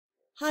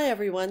Hi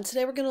everyone.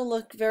 Today we're going to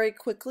look very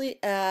quickly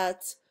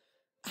at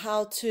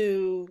how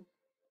to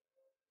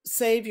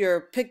save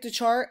your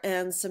piktochart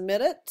and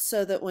submit it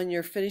so that when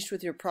you're finished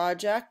with your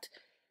project,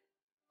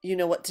 you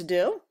know what to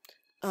do.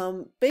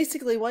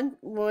 Basically,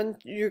 when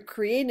you're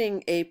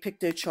creating a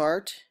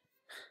piktochart,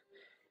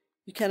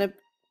 you kind of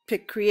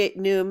pick Create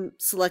New,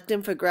 select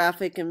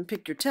Infographic, and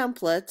pick your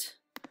template.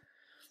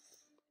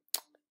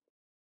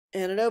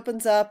 And it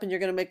opens up and you're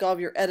going to make all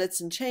of your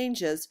edits and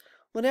changes.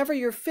 Whenever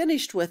you're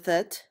finished with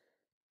it,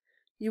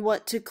 you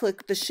want to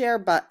click the Share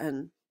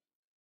button.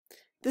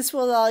 This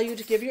will allow you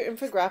to give your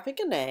infographic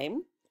a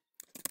name.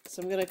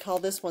 So I'm going to call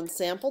this one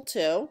Sample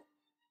 2.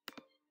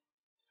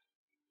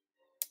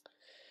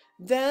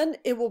 Then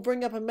it will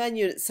bring up a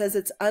menu that says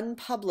it's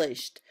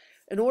unpublished.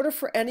 In order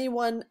for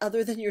anyone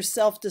other than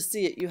yourself to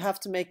see it, you have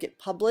to make it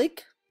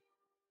public.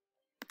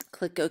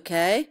 Click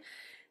OK.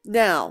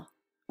 Now,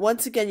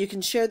 once again, you can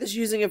share this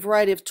using a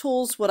variety of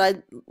tools. What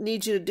I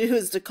need you to do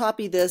is to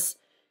copy this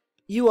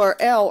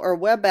URL or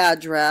web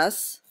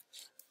address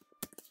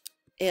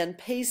and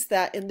paste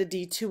that into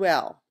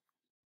D2L.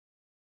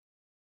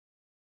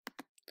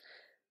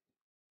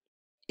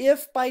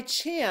 If by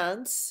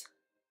chance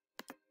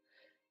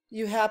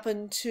you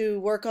happen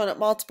to work on it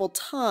multiple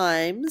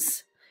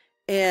times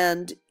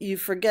and you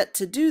forget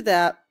to do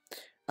that,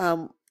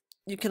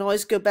 you can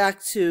always go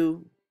back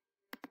to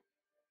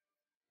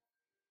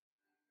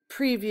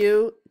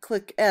Preview,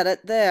 click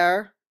Edit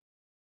there,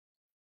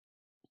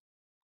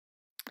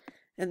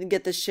 and then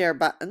get the Share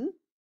button.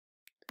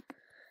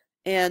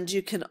 And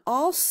you can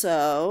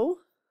also,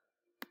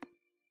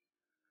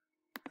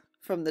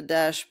 from the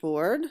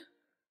dashboard,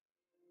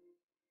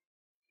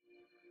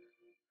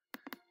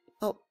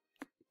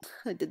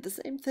 I did the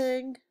same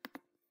thing.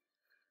 You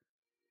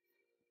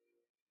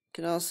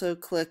can also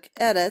click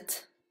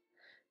Edit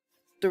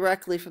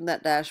directly from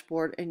that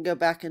dashboard and go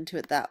back into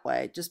it that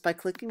way, just by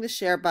clicking the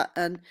Share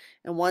button.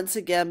 And once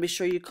again, be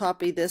sure you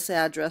copy this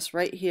address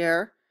right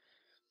here,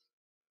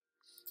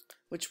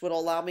 which would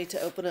allow me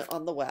to open it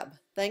on the web.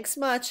 Thanks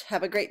much.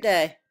 Have a great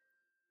day.